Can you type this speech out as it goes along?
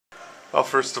Well,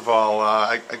 first of all,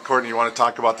 Courtney, you want to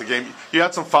talk about the game? You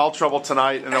had some foul trouble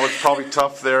tonight, and it was probably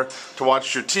tough there to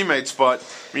watch your teammates, but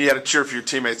you had to cheer for your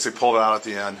teammates. They pulled it out at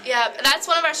the end. Yeah, that's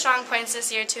one of our strong points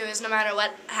this year, too, is no matter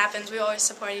what happens, we always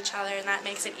support each other, and that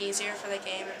makes it easier for the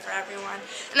game and for everyone.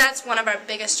 And that's one of our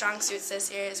biggest strong suits this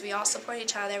year, is we all support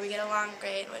each other, we get along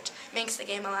great, which makes the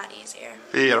game a lot easiasier.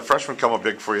 You had a freshman come up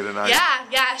big for you tonight.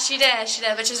 Yeah, she did,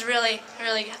 which is really,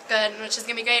 really good, which is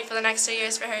going to be great for the next 2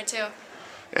 years for her, too.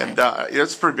 And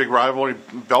it's a pretty big rivalry.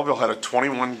 Belleville had a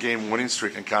 21-game winning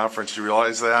streak in conference. You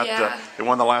realize that? Yeah. They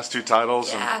won the last 2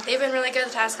 titles. Yeah, they've been really good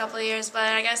the past couple of years, but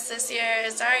I guess this year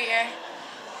is our year.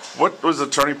 What was the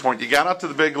turning point? You got out to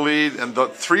the big lead, and the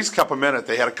threes kept a minute.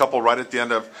 They had a couple right at the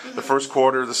end of the first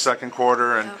quarter, the second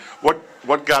quarter. And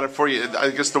what got it for you?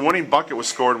 I guess the winning bucket was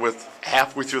scored with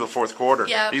halfway through the fourth quarter.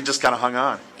 Yeah. You just kind of hung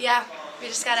on. Yeah, we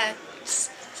just got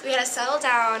to settle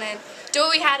down and do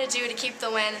what we had to do to keep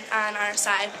the win on our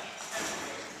side.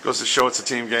 Goes to show it's a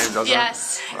team game, doesn't it?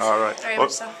 Yes. All right. Very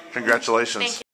much so. Congratulations. Thank you.